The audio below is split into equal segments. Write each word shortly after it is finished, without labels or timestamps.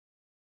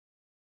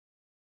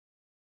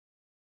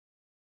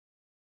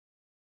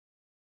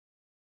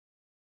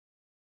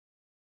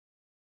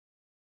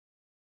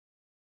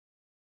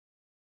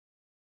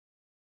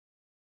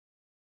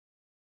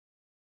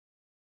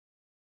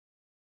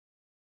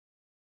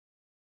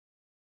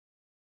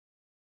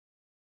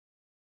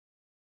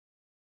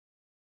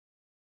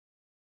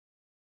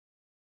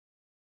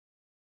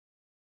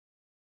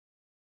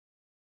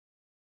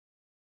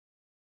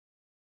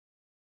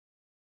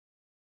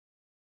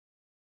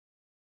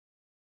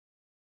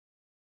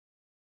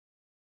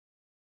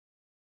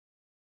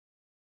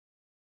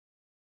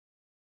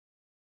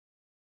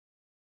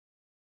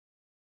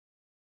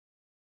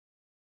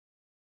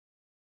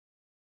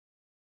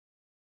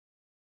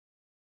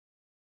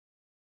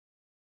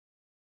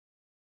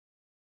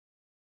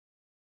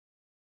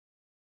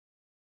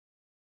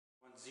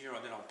0,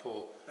 then I'll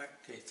pull.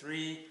 Okay,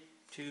 3,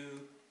 2,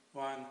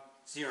 1,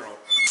 0.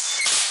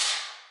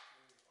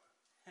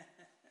 3,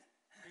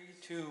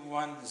 2,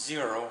 1,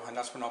 0, and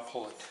that's when I'll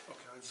pull it.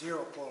 Okay, on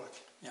 0, pull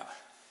it. Yeah.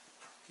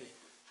 Okay,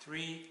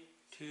 3,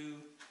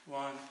 2,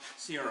 1,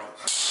 0.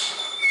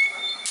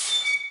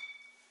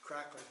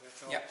 Crackling,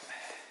 that's all. Yep.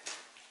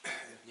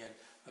 Again,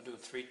 I'll do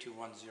 3, 2,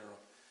 1, 0.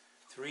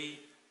 3,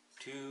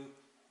 2,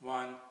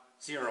 1,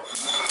 0. You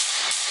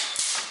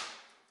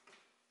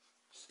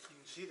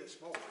can see the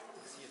smoke.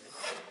 See it,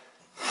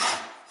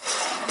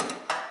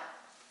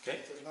 okay.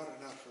 There's not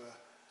enough.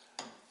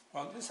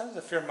 Well, this has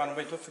a fair amount of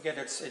weight. Don't forget,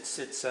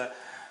 it's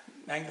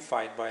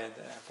magnified by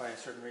a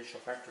certain ratio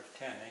factor of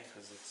 10,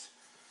 because it's.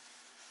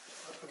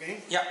 Up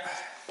again? Yeah.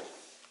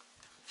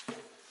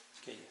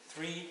 Okay,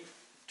 3,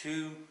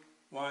 2,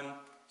 1,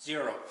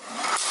 0.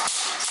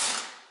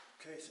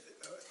 Okay, so,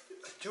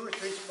 2 or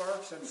 3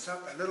 sparks and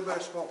a little bit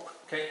of smoke.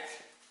 Okay.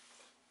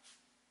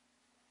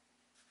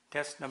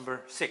 Test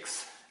number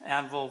 6.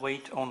 Anvil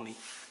weight only.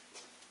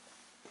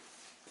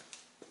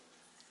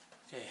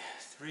 Okay,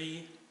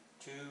 3,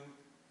 2,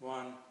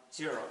 1,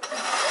 0.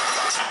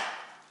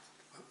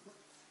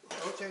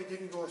 OJ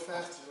didn't go as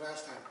fast as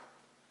last time.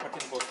 What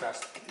didn't go as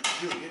fast?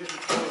 You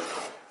didn't go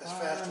as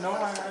fast as no,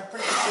 last time. I'm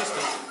pretty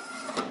consistent.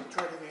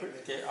 Try it again.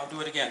 Okay, I'll do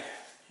it again.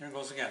 Here it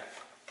goes again.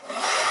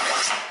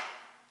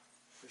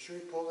 You sure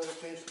you pulled it at the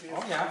same speed?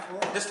 Oh yeah,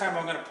 before? this time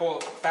I'm going to pull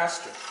it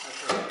faster.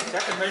 Okay. See, I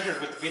can measure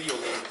it with the video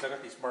later because I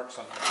got these marks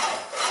on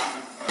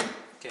here.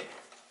 Okay,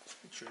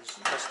 make sure it's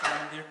just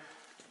around there.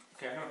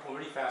 Okay, I'm going to pull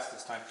really fast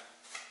this time.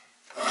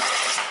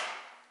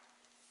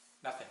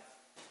 Nothing.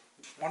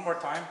 One more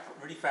time,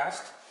 really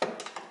fast.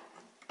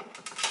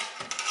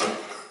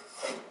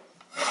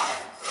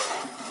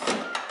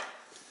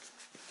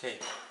 Okay,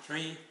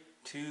 3,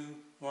 2,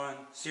 1,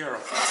 0.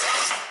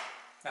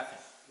 Nothing.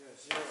 Yeah,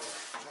 0.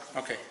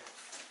 Nothing. Okay.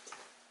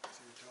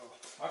 Too tall.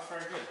 That's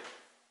very good.